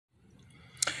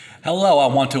Hello, I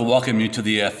want to welcome you to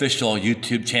the official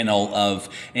YouTube channel of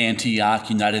Antioch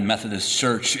United Methodist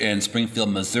Church in Springfield,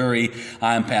 Missouri.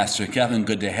 I'm Pastor Kevin.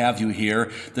 Good to have you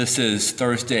here. This is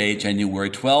Thursday,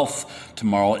 January 12th.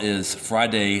 Tomorrow is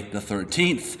Friday the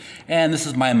 13th. And this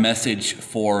is my message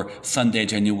for Sunday,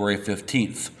 January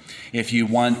 15th. If you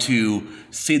want to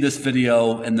see this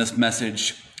video and this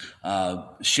message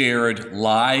shared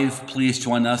live, please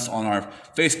join us on our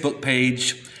Facebook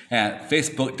page at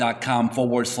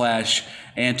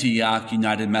facebook.com/Antioch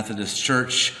United Methodist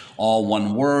Church, all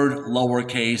one word,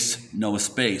 lowercase, no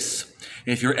space.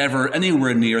 If you're ever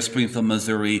anywhere near Springfield,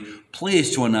 Missouri,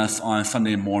 please join us on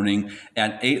Sunday morning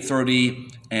at 8:30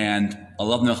 and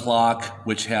 11 o'clock,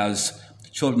 which has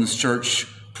children's church,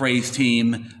 praise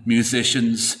team,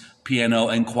 musicians, piano,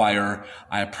 and choir.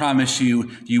 I promise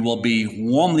you, you will be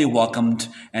warmly welcomed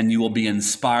and you will be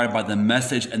inspired by the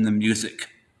message and the music.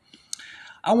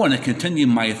 I want to continue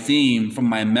my theme from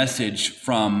my message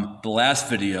from the last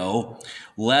video,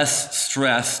 less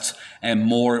stressed and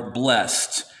more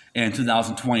blessed in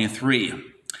 2023.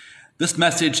 This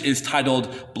message is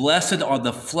titled, "Blessed are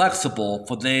the flexible,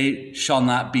 for they shall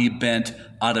not be bent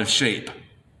out of shape."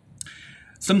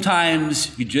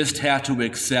 Sometimes you just have to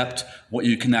accept what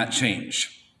you cannot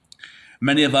change.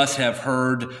 Many of us have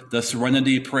heard the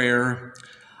Serenity Prayer.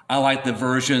 I like the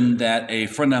version that a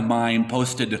friend of mine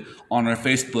posted on our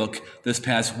Facebook this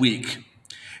past week.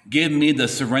 Give me the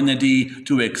serenity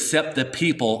to accept the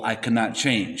people I cannot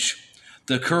change,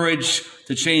 the courage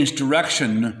to change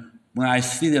direction when I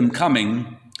see them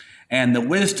coming, and the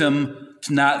wisdom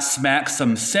to not smack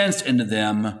some sense into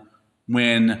them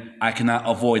when I cannot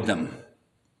avoid them.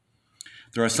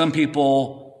 There are some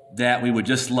people that we would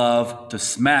just love to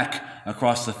smack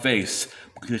across the face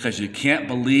because you can't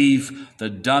believe the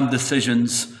dumb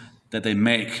decisions that they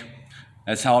make.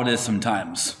 That's how it is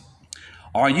sometimes.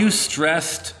 Are you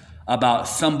stressed about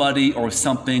somebody or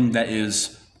something that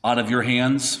is out of your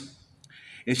hands?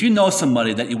 If you know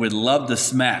somebody that you would love to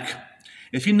smack,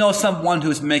 if you know someone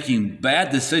who's making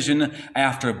bad decision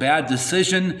after bad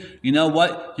decision, you know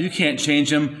what? You can't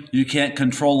change them. You can't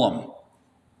control them.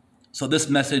 So this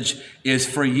message is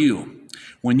for you.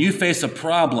 When you face a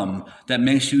problem that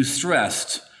makes you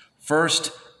stressed,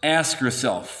 first ask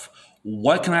yourself,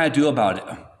 what can I do about it?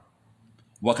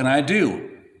 What can I do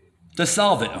to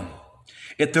solve it?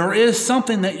 If there is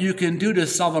something that you can do to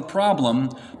solve a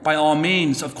problem, by all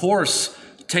means, of course,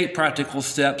 take practical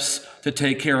steps to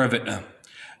take care of it.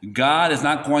 God is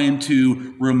not going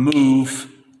to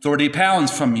remove 30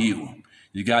 pounds from you.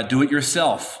 You got to do it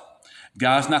yourself.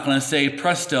 God's not going to say,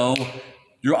 presto,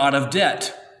 you're out of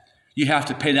debt. You have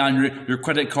to pay down your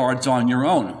credit cards on your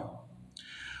own.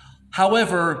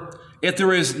 However, if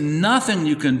there is nothing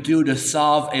you can do to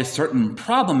solve a certain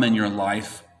problem in your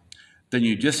life, then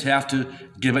you just have to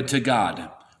give it to God.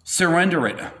 Surrender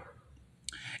it.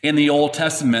 In the Old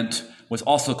Testament, was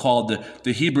also called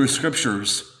the Hebrew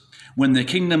Scriptures, when the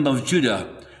kingdom of Judah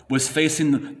was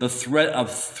facing the threat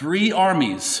of 3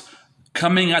 armies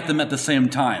coming at them at the same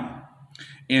time.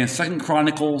 In 2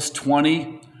 Chronicles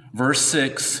 20, verse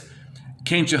 6,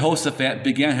 King Jehoshaphat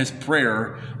began his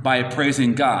prayer by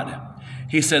praising God.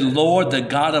 He said, "Lord, the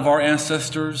God of our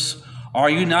ancestors, are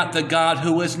you not the God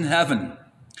who is in heaven?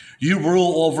 You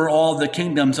rule over all the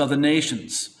kingdoms of the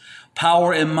nations.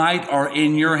 Power and might are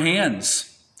in your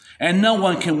hands, and no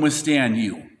one can withstand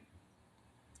you."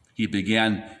 He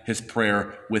began his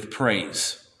prayer with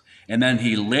praise. And then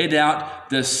he laid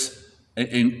out this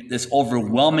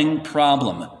overwhelming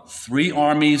problem. 3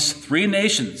 armies, 3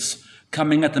 nations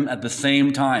coming at them at the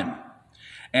same time.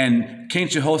 And King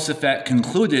Jehoshaphat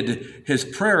concluded his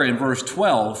prayer in verse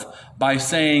 12 by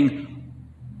saying,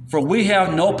 "For we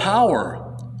have no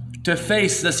power to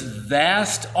face this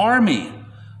vast army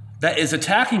that is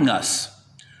attacking us.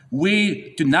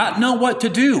 We do not know what to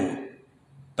do,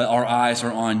 but our eyes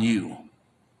are on you."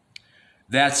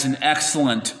 That's an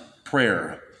excellent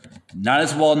prayer. Not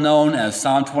as well known as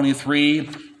Psalm 23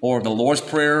 or the Lord's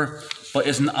Prayer, but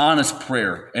is an honest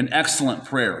prayer, an excellent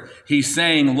prayer. He's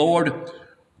saying, Lord,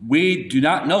 we do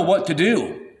not know what to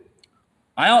do.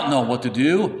 I don't know what to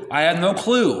do. I have no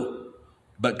clue.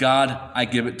 But God, I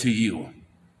give it to you.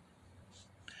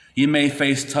 You may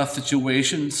face tough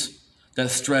situations that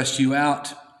stress you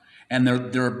out, and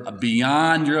they're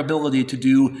beyond your ability to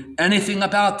do anything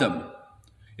about them.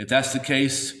 If that's the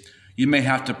case, you may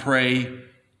have to pray,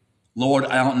 Lord,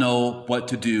 I don't know what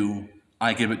to do.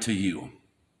 I give it to you.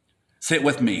 Say it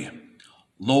with me.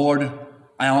 Lord,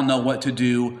 I don't know what to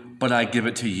do, but I give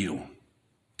it to you.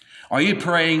 Are you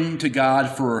praying to God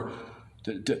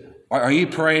are you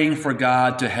praying for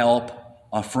God to help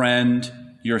a friend,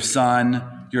 your son,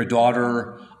 your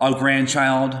daughter, a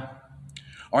grandchild?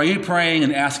 Are you praying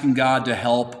and asking God to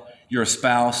help your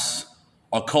spouse,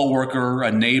 a coworker,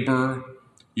 a neighbor,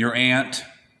 your aunt?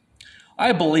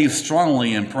 I believe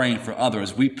strongly in praying for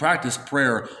others. We practice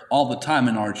prayer all the time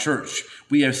in our church.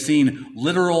 We have seen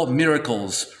literal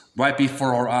miracles right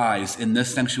before our eyes in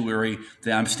this sanctuary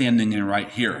that I'm standing in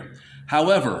right here.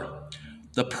 However,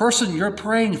 the person you're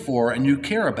praying for and you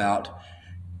care about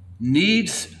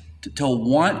needs to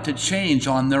want to change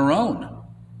on their own.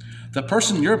 The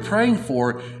person you're praying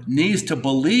for needs to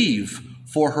believe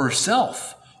for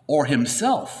herself or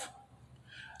himself.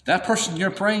 That person you're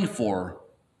praying for,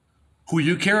 who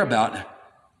you care about,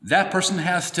 that person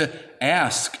has to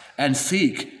ask and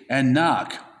seek and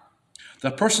knock.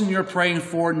 The person you're praying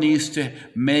for needs to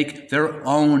make their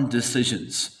own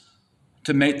decisions,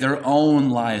 to make their own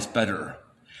lives better,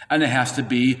 and it has to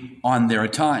be on their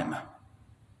time.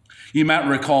 You might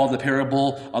recall the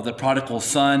parable of the prodigal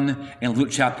son in Luke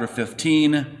chapter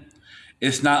 15.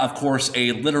 It's not, of course,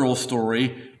 a literal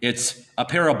story. It's a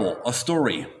parable, a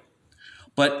story.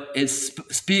 But it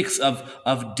speaks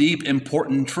of deep,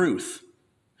 important truth.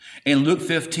 In Luke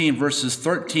 15, verses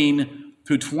 13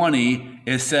 through 20,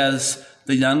 it says,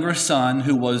 the younger son,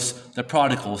 who was the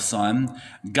prodigal son,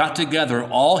 got together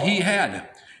all he had.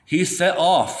 He set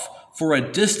off for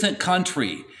a distant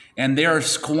country and there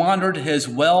squandered his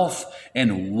wealth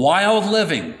in wild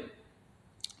living,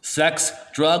 sex,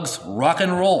 drugs, rock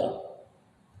and roll.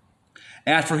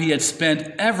 After he had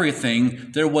spent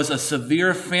everything, there was a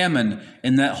severe famine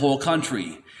in that whole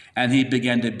country, and he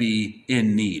began to be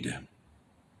in need.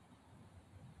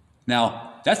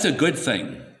 Now, that's a good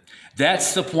thing.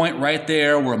 That's the point right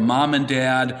there where mom and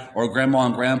dad or grandma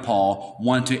and grandpa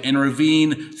want to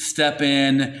intervene, step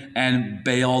in, and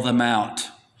bail them out.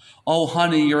 Oh,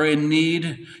 honey, you're in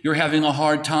need. You're having a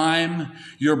hard time.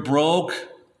 You're broke.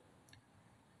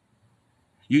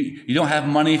 You don't have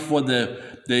money for the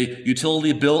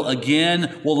utility bill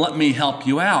again. Well, let me help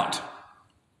you out.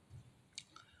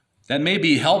 That may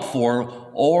be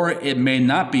helpful, or it may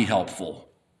not be helpful.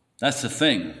 That's the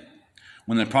thing.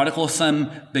 When the prodigal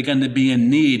son began to be in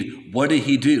need, what did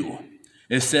he do?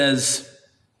 It says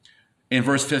in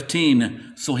verse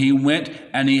 15, so he went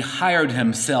and he hired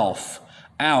himself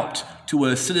out to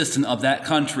a citizen of that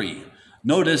country.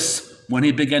 Notice when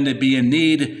he began to be in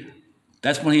need,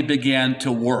 that's when he began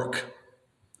to work.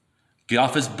 Get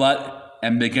off his butt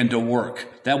and begin to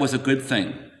work. That was a good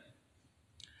thing.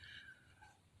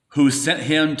 Who sent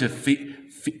him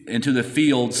into the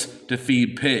fields to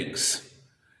feed pigs.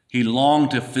 He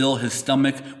longed to fill his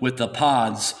stomach with the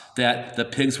pods that the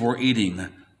pigs were eating.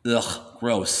 Ugh,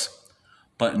 gross.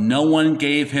 But no one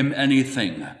gave him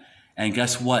anything. And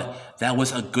guess what? That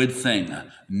was a good thing.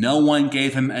 No one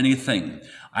gave him anything.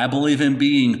 I believe in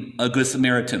being a good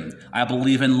Samaritan. I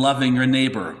believe in loving your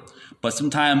neighbor. But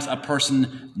sometimes a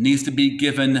person needs to be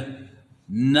given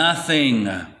nothing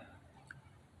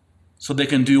so they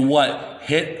can do what?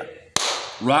 Hit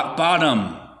rock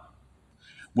bottom.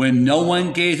 When no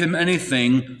one gave him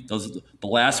anything, those are the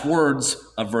last words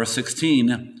of verse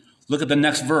 16. Look at the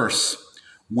next verse.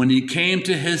 When he came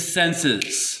to his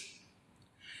senses.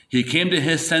 He came to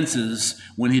his senses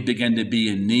when he began to be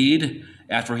in need,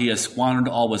 after he had squandered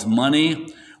all his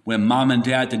money, when mom and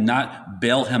dad did not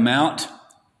bail him out,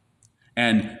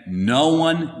 and no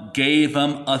one gave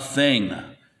him a thing.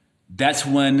 That's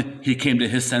when he came to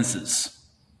his senses.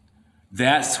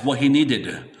 That's what he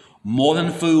needed. More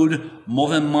than food, more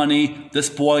than money, this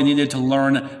boy needed to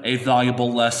learn a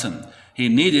valuable lesson. He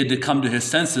needed to come to his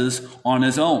senses on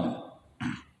his own.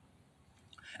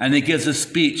 And he gives a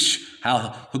speech,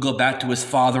 how he'll go back to his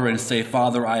father and say,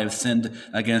 Father, I have sinned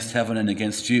against heaven and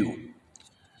against you.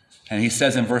 And he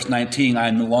says in verse 19, I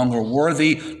am no longer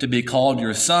worthy to be called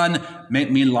your son.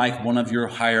 Make me like one of your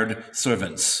hired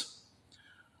servants.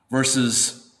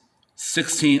 Verses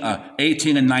 18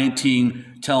 and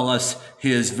 19 tell us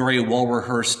his very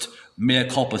well-rehearsed mea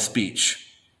culpa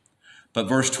speech. But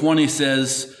verse 20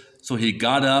 says, so he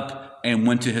got up and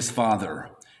went to his father.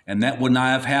 And that would not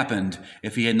have happened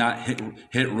if he had not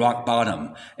hit rock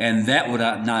bottom. And that would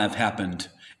not have happened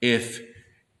if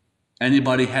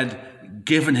anybody had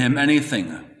given him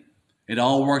anything. It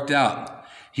all worked out.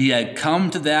 He had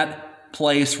come to that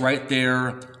place right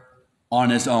there on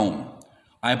his own.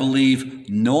 I believe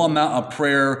no amount of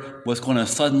prayer was going to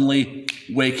suddenly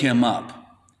wake him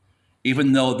up.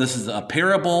 Even though this is a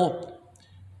parable,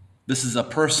 this is a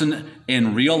person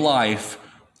in real life,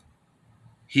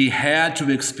 he had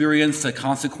to experience the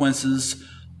consequences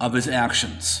of his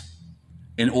actions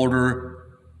in order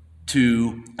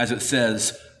to, as it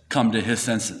says, come to his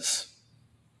senses.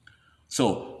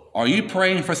 So, are you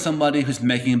praying for somebody who's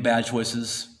making bad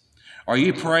choices? Are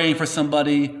you praying for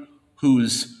somebody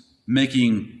who's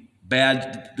making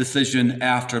bad decision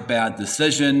after bad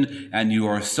decision, and you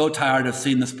are so tired of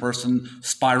seeing this person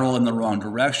spiral in the wrong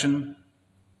direction?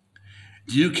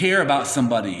 Do you care about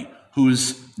somebody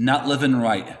who's not living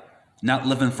right, not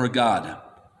living for God,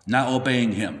 not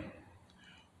obeying Him?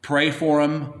 Pray for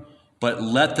them, but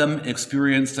let them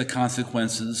experience the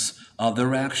consequences of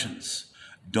their actions.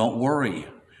 Don't worry.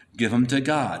 Give them to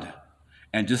God,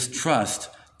 and just trust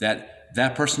that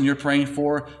that person you're praying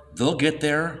for, they'll get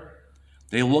there.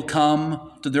 They will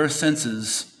come to their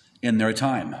senses in their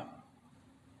time.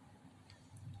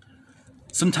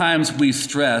 Sometimes we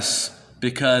stress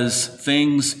because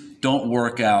things don't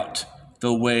work out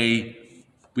the way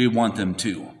we want them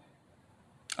to.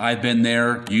 I've been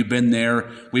there, you've been there,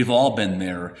 we've all been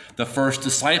there. The first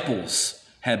disciples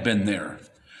have been there.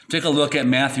 Take a look at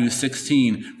Matthew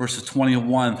 16, verses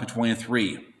 21 to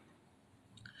 23.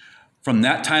 From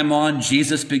that time on,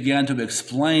 Jesus began to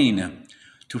explain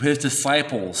to his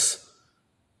disciples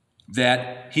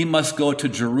that he must go to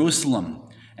Jerusalem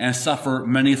and suffer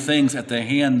many things at the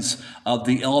hands of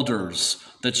the elders,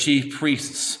 the chief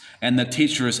priests, and the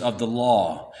teachers of the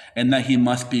law, and that he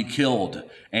must be killed,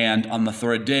 and on the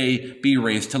third day be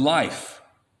raised to life.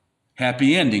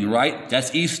 Happy ending, right?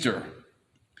 That's Easter.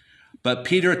 But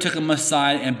Peter took him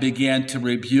aside and began to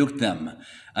rebuke them.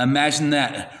 Imagine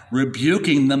that,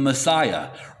 rebuking the Messiah,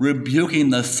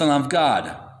 rebuking the Son of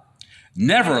God.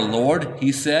 Never, Lord,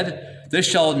 he said, this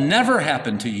shall never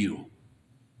happen to you.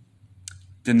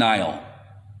 Denial.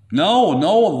 No,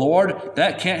 Lord,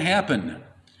 that can't happen.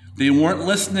 They weren't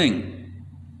listening.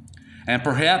 And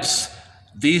perhaps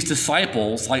these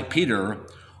disciples, like Peter,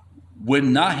 would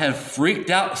not have freaked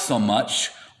out so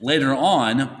much later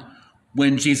on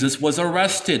when Jesus was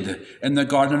arrested in the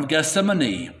Garden of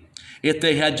Gethsemane, if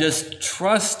they had just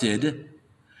trusted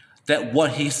that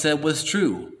what he said was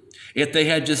true. If they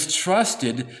had just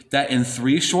trusted that in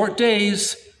 3 short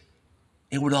days,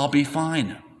 it would all be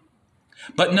fine.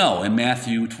 But no, in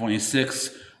Matthew 26,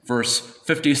 verse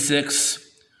 56,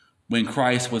 when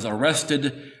Christ was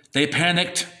arrested, they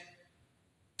panicked.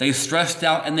 They stressed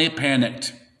out and they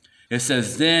panicked. It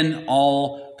says, then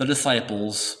all the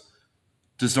disciples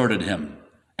deserted him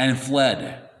and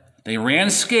fled. They ran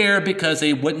scared because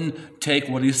they wouldn't take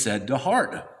what he said to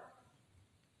heart.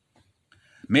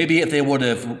 Maybe if they would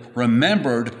have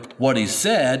remembered what he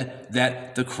said,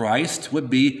 that the Christ would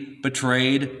be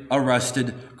betrayed,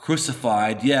 arrested,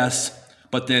 crucified, yes,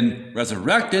 but then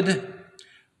resurrected,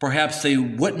 perhaps they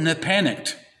wouldn't have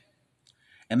panicked.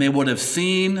 And they would have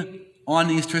seen on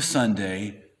Easter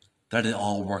Sunday that it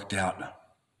all worked out.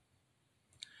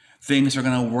 Things are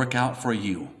going to work out for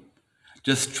you.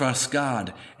 Just trust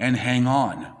God and hang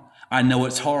on. I know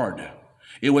it's hard.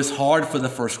 It was hard for the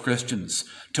first Christians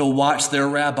to watch their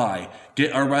rabbi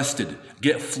get arrested,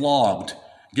 get flogged,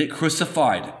 get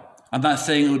crucified. I'm not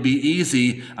saying it would be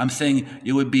easy. I'm saying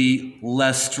it would be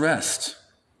less stressed.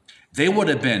 They would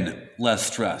have been less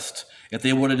stressed if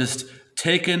they would have just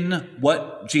taken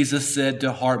what Jesus said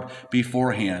to heart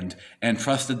beforehand and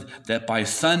trusted that by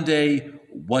Sunday,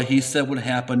 what he said would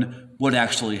happen would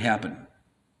actually happen.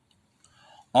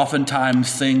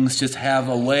 Oftentimes, things just have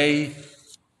a way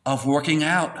of working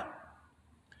out.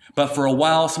 But for a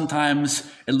while, sometimes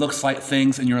it looks like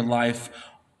things in your life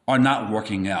are not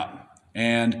working out.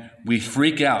 And we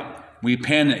freak out, we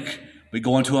panic, we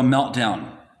go into a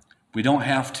meltdown. We don't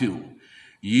have to.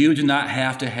 You do not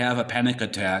have to have a panic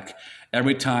attack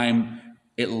every time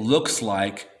it looks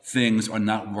like things are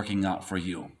not working out for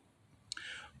you.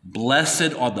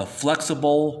 Blessed are the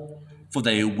flexible, for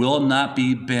they will not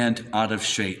be bent out of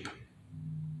shape.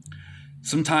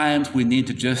 Sometimes we need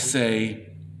to just say,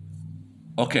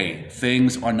 okay,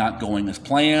 things are not going as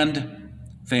planned.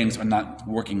 Things are not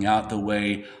working out the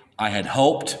way I had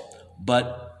hoped,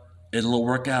 but it'll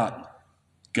work out.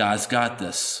 God's got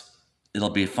this. It'll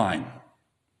be fine.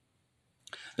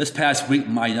 This past week,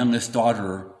 my youngest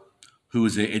daughter,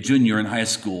 who's a junior in high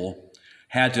school,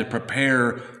 had to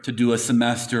prepare to do a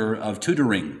semester of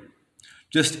tutoring,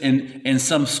 just in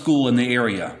some school in the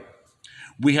area.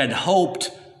 We had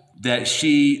hoped that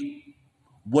she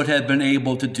would have been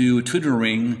able to do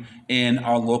tutoring in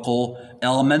our local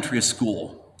elementary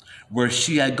school, where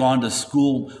she had gone to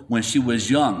school when she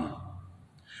was young,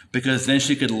 because then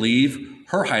she could leave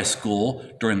her high school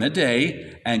during the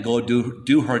day and go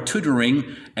do her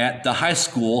tutoring at the high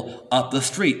school up the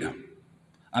street.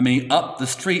 Up the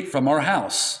street from our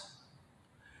house.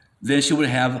 Then she would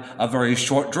have a very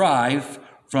short drive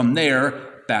from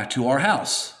there back to our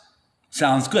house.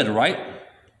 Sounds good, right?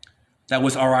 That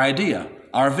was our idea,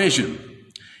 our vision.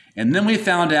 And then we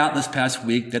found out this past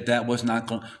week that that was not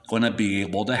going to be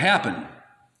able to happen.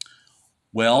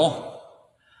 Well,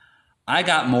 I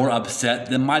got more upset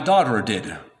than my daughter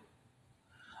did.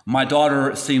 My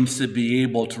daughter seems to be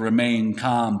able to remain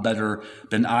calm better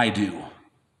than I do.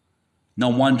 No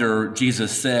wonder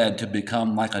Jesus said to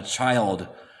become like a child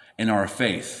in our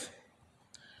faith.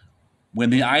 When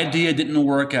the idea didn't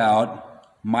work out,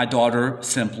 my daughter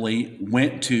simply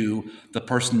went to the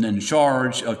person in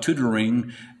charge of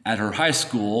tutoring at her high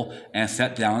school and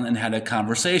sat down and had a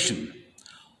conversation.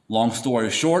 Long story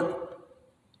short,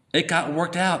 it got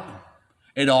worked out.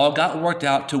 It all got worked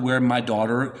out to where my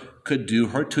daughter could do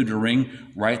her tutoring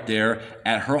right there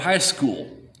at her high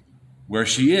school, where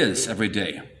she is every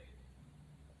day,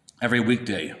 every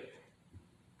weekday.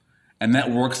 And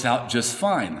that works out just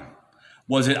fine.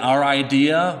 Was it our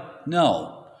idea?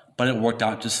 No, but it worked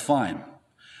out just fine.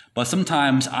 But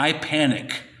sometimes I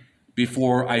panic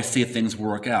before I see things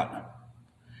work out.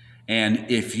 And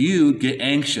if you get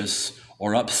anxious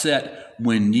or upset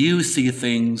when you see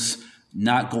things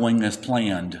not going as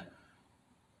planned,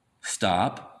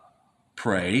 stop,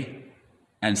 pray,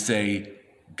 and say,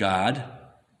 God,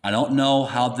 I don't know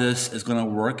how this is going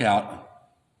to work out,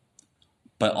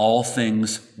 but all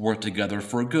things work together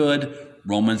for good,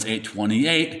 Romans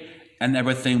 8:28, and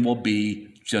everything will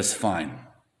be just fine.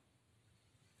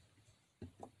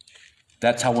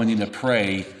 That's how we need to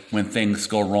pray when things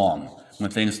go wrong, when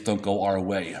things don't go our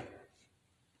way.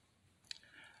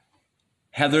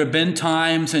 Have there been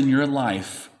times in your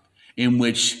life in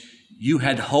which you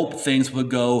had hoped things would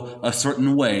go a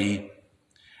certain way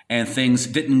and things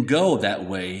didn't go that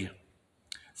way?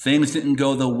 Things didn't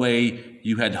go the way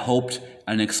you had hoped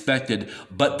and expected,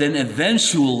 but then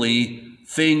eventually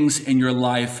things in your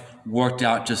life worked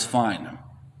out just fine.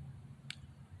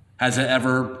 Has it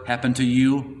ever happened to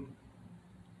you?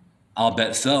 I'll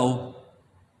bet so.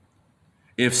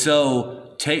 If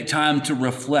so, take time to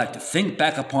reflect. Think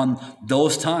back upon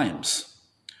those times.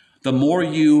 The more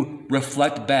you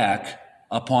reflect back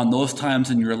upon those times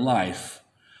in your life,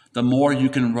 the more you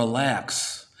can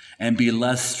relax and be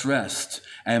less stressed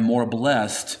and more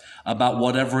blessed about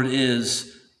whatever it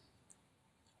is,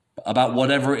 about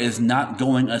whatever is not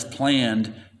going as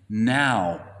planned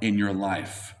now in your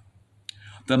life.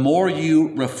 The more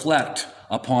you reflect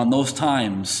upon those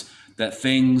times that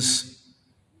things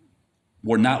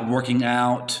were not working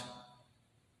out,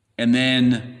 and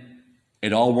then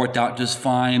it all worked out just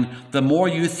fine, the more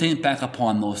you think back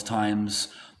upon those times,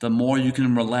 the more you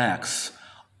can relax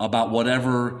about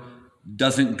whatever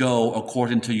doesn't go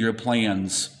according to your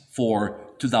plans for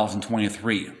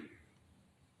 2023.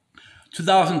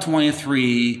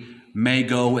 2023 may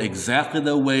go exactly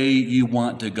the way you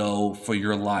want to go for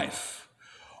your life.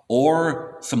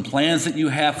 Or some plans that you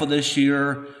have for this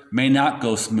year may not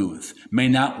go smooth, may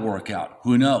not work out.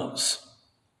 Who knows?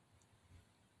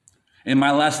 In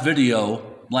my last video,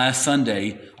 last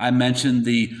Sunday, I mentioned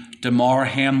the Damar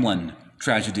Hamlin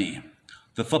tragedy,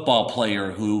 the football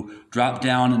player who dropped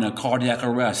down in a cardiac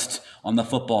arrest on the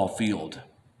football field,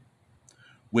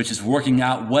 which is working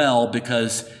out well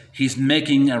because he's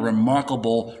making a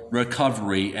remarkable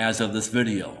recovery as of this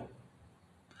video.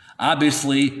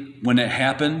 Obviously, when it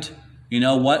happened, you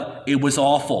know what? It was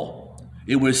awful.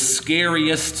 It was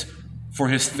scariest for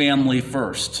his family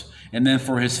first, and then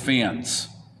for his fans.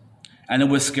 And it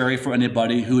was scary for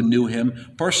anybody who knew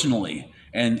him personally,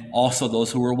 and also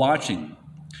those who were watching.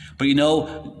 But you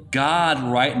know, God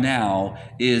right now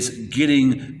is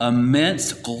getting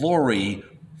immense glory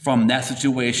from that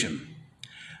situation.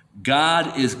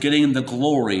 God is getting the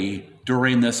glory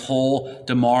during this whole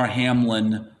Damar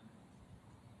Hamlin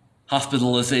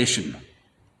hospitalization.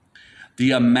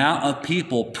 The amount of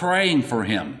people praying for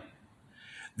him,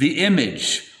 the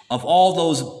image of all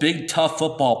those big, tough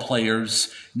football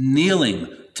players kneeling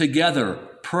together,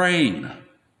 praying.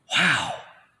 Wow.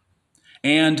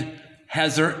 And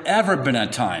has there ever been a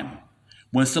time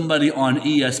when somebody on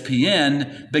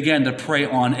ESPN began to pray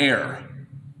on air?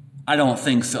 I don't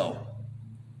think so.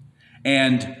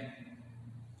 And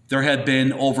there had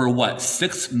been over,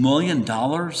 $6 million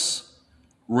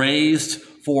raised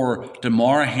for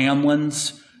Damar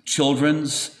Hamlin's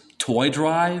children's toy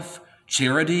drive,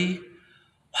 charity.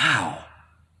 Wow.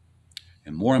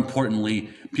 And more importantly,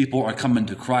 people are coming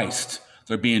to Christ.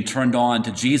 They're being turned on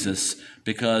to Jesus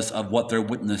because of what they're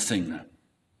witnessing.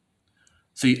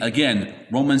 See, again,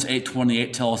 Romans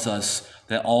 8:28 tells us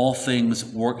that all things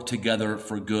work together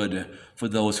for good for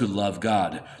those who love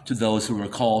God, to those who are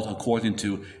called according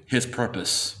to his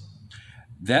purpose.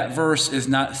 That verse is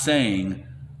not saying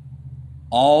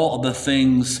all of the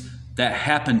things that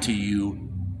happen to you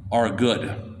are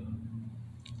good,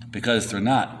 because they're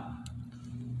not.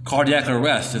 Cardiac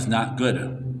arrest is not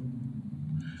good.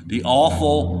 The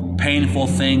awful, painful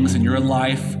things in your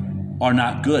life are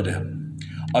not good.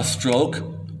 A stroke,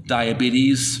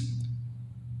 diabetes,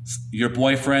 your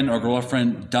boyfriend or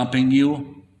girlfriend dumping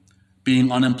you,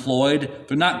 being unemployed,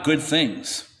 they're not good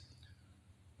things.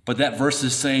 But that verse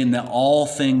is saying that all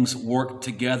things work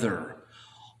together.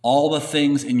 All the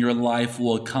things in your life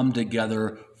will come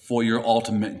together for your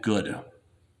ultimate good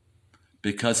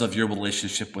because of your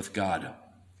relationship with God.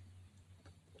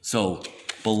 So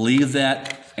believe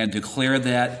that and declare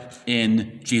that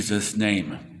in Jesus'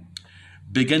 name.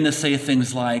 Begin to say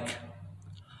things like,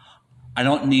 I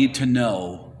don't need to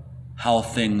know how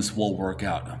things will work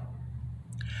out.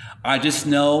 I just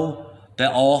know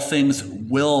that all things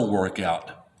will work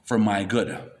out for my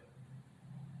good.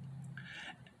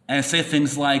 And say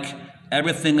things like,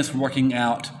 everything is working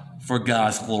out for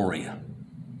God's glory.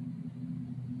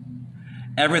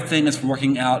 Everything is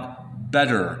working out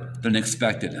better than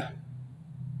expected.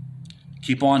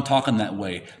 Keep on talking that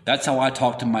way. That's how I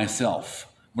talk to myself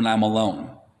when I'm alone.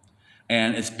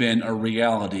 And it's been a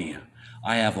reality.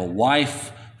 I have a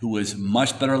wife who is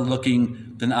much better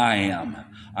looking than I am.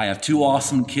 I have 2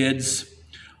 awesome kids.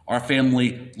 Our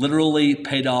family literally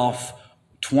paid off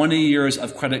 20 years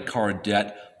of credit card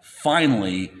debt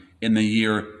finally in the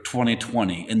year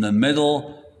 2020. In the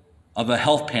middle of a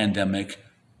health pandemic,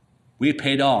 we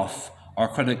paid off our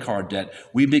credit card debt.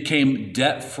 We became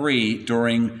debt-free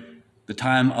during the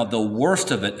time of the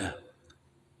worst of it,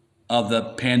 of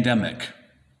the pandemic.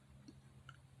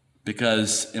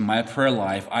 Because in my prayer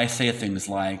life, I say things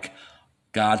like,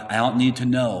 God, I don't need to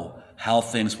know how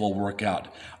things will work out.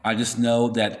 I just know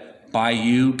that by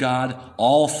you, God,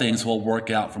 all things will work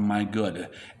out for my good.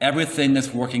 Everything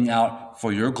is working out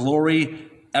for your glory.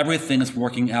 Everything is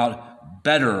working out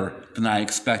better than I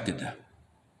expected.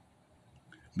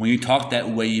 When you talk that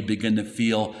way, you begin to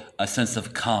feel a sense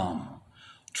of calm,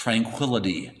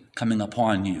 tranquility coming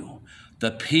upon you,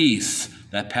 the peace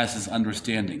that passes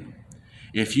understanding.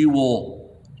 If you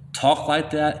will talk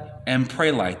like that and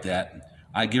pray like that,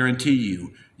 I guarantee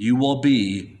you, you will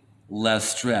be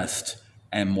less stressed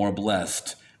and more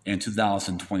blessed in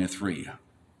 2023.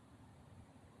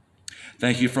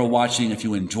 Thank you for watching. If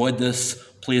you enjoyed this,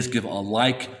 please give a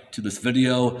like to this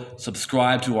video,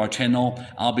 subscribe to our channel.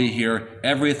 I'll be here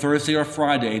every Thursday or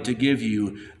Friday to give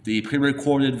you the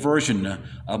pre-recorded version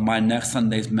of my next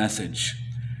Sunday's message.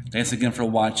 Thanks again for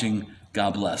watching.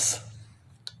 God bless.